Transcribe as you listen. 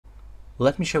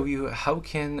Let me show you how you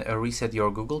can reset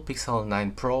your Google Pixel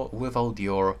 9 Pro without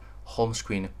your home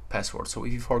screen password. So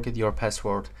if you forget your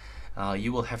password,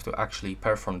 you will have to actually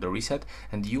perform the reset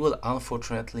and you will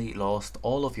unfortunately lost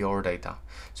all of your data.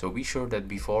 So be sure that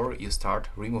before you start,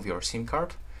 remove your SIM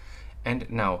card. And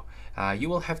now you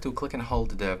will have to click and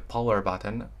hold the power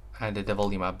button and the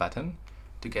volume up button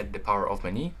to get the power off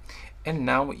menu. And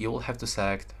now you will have to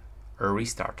select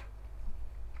restart.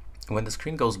 When the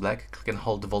screen goes black, click and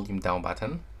hold the volume down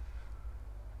button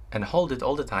and hold it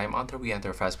all the time until we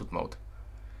enter fastboot mode.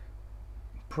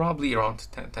 Probably around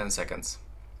 10 seconds.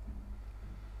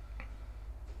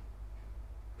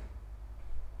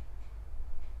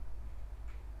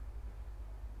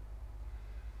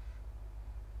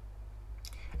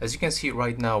 As you can see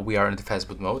right now, we are in the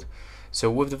fastboot mode.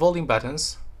 So with the volume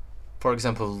buttons, for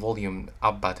example, volume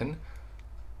up button,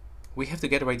 we have to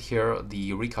get right here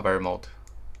the recovery mode.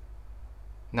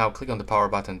 Now click on the power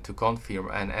button to confirm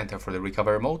and enter for the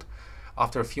recovery mode.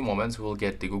 After a few moments, we'll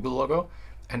get the Google logo,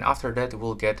 and after that,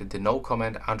 we'll get the no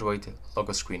comment Android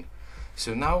logo screen.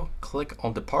 So now click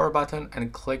on the power button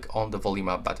and click on the volume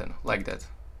up button, like that.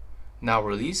 Now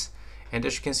release, and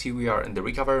as you can see, we are in the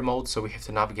recovery mode, so we have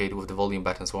to navigate with the volume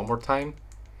buttons one more time.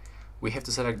 We have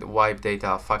to select the wipe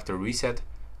data factory reset,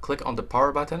 click on the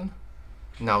power button.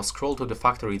 Now scroll to the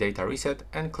factory data reset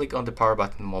and click on the power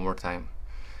button one more time.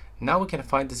 Now we can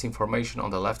find this information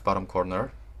on the left bottom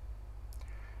corner.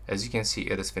 As you can see,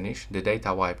 it is finished, the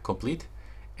data wipe complete,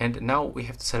 and now we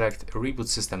have to select reboot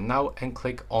system now and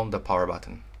click on the power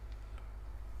button.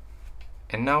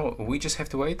 And now we just have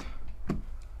to wait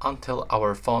until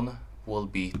our phone will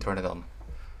be turned on.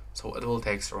 So it will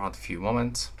take around a few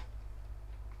moments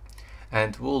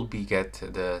and we'll get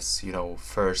this,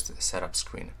 first setup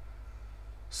screen.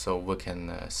 So we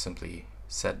can simply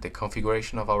set the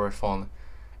configuration of our phone,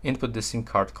 input the SIM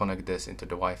card, connect this into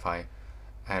the Wi-Fi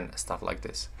and stuff like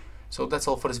this. So that's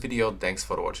all for this video. Thanks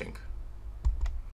for watching.